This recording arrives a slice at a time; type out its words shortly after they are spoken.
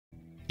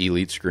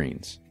Elite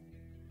Screens.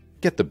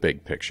 Get the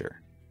big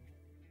picture.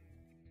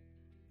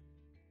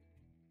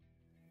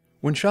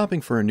 When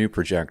shopping for a new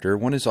projector,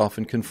 one is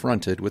often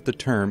confronted with the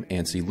term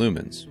ANSI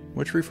Lumens,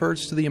 which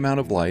refers to the amount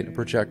of light a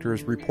projector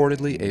is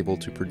reportedly able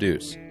to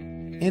produce.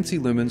 ANSI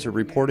Lumens are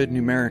reported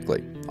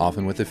numerically,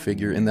 often with a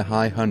figure in the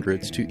high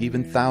hundreds to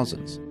even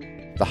thousands.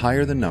 The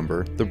higher the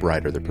number, the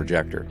brighter the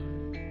projector.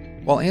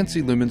 While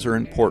ANSI Lumens are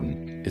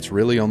important, it's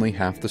really only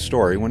half the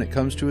story when it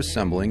comes to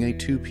assembling a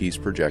two-piece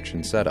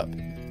projection setup.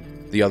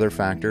 The other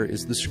factor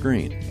is the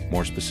screen,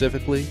 more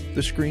specifically,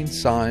 the screen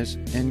size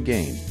and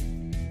gain.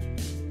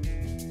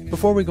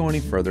 Before we go any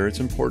further, it's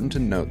important to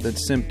note that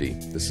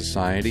SMPTE, the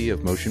Society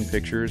of Motion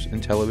Pictures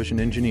and Television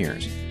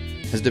Engineers,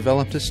 has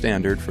developed a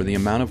standard for the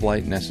amount of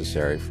light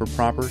necessary for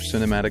proper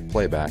cinematic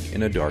playback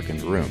in a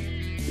darkened room,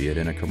 be it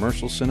in a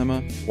commercial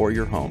cinema or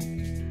your home.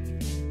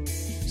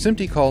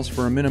 SMPTE calls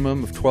for a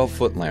minimum of 12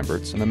 Foot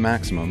Lamberts and a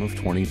maximum of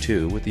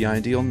 22, with the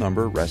ideal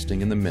number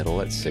resting in the middle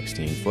at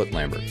 16 Foot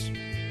Lamberts.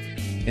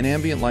 In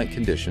ambient light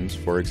conditions,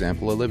 for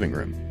example a living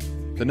room,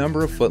 the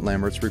number of Foot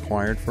Lamberts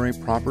required for a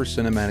proper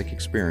cinematic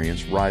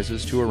experience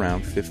rises to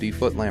around 50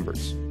 Foot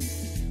Lamberts.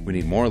 We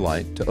need more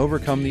light to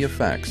overcome the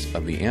effects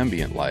of the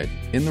ambient light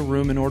in the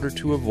room in order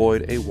to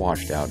avoid a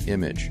washed-out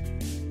image.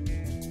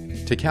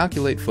 To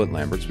calculate Foot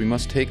Lamberts, we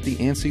must take the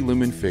ANSI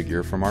Lumen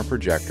figure from our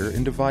projector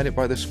and divide it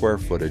by the square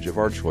footage of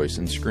our choice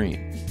in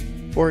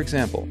screen. For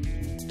example,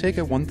 take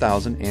a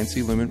 1000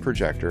 ANSI Lumen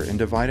projector and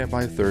divide it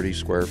by 30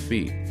 square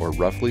feet, or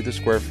roughly the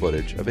square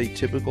footage of a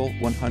typical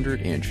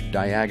 100-inch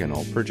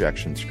diagonal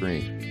projection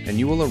screen, and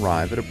you will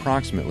arrive at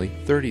approximately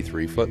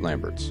 33 Foot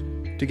Lamberts.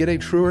 To get a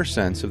truer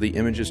sense of the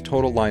image's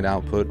total light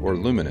output or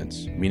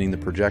luminance, meaning the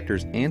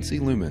projector's ANSI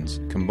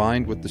lumens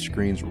combined with the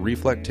screen's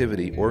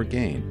reflectivity or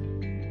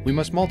gain, we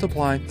must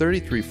multiply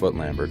 33 Foot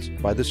Lamberts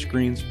by the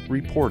screen's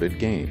reported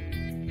gain.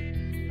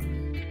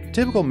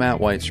 Typical matte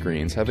white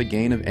screens have a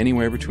gain of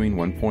anywhere between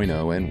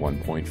 1.0 and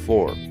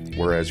 1.4,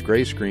 whereas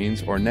gray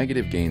screens or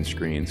negative gain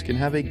screens can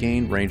have a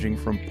gain ranging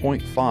from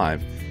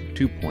 0.5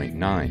 to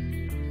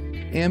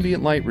 0.9.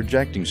 Ambient light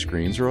rejecting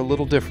screens are a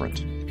little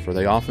different, for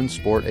they often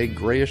sport a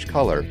grayish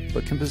color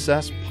but can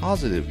possess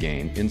positive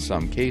gain in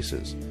some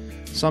cases,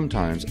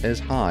 sometimes as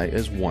high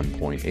as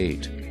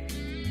 1.8.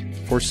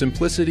 For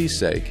simplicity's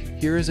sake,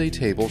 here is a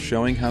table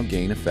showing how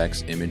gain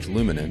affects image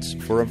luminance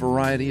for a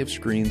variety of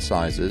screen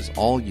sizes,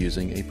 all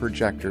using a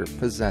projector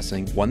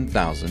possessing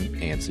 1000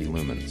 ANSI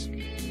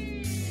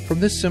lumens. From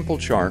this simple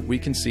chart, we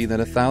can see that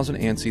a 1000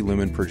 ANSI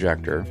lumen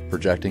projector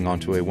projecting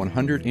onto a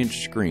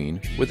 100-inch screen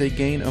with a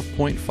gain of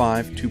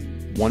 0.5 to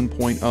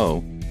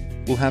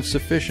 1.0 will have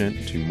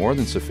sufficient to more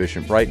than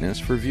sufficient brightness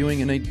for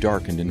viewing in a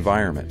darkened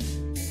environment.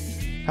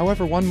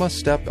 However, one must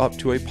step up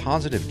to a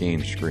positive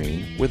gain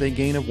screen with a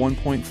gain of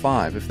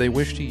 1.5 if they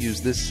wish to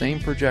use this same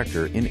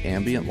projector in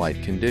ambient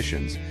light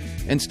conditions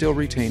and still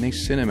retain a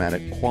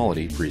cinematic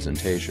quality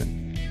presentation.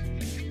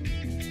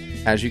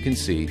 As you can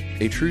see,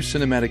 a true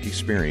cinematic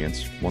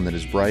experience, one that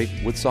is bright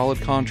with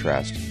solid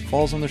contrast,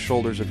 falls on the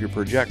shoulders of your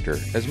projector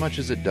as much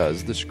as it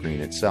does the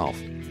screen itself.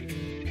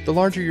 The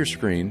larger your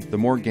screen, the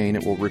more gain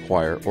it will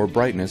require or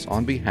brightness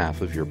on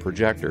behalf of your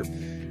projector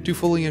to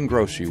fully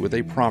engross you with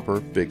a proper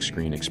big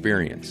screen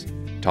experience.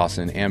 Toss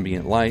in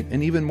ambient light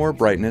and even more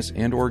brightness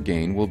and or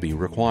gain will be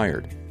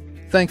required.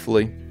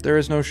 Thankfully, there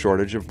is no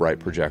shortage of bright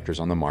projectors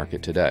on the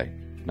market today,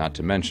 not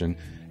to mention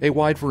a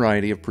wide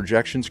variety of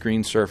projection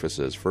screen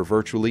surfaces for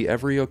virtually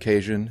every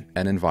occasion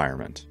and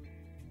environment.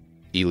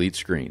 Elite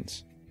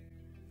Screens.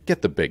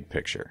 Get the big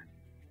picture.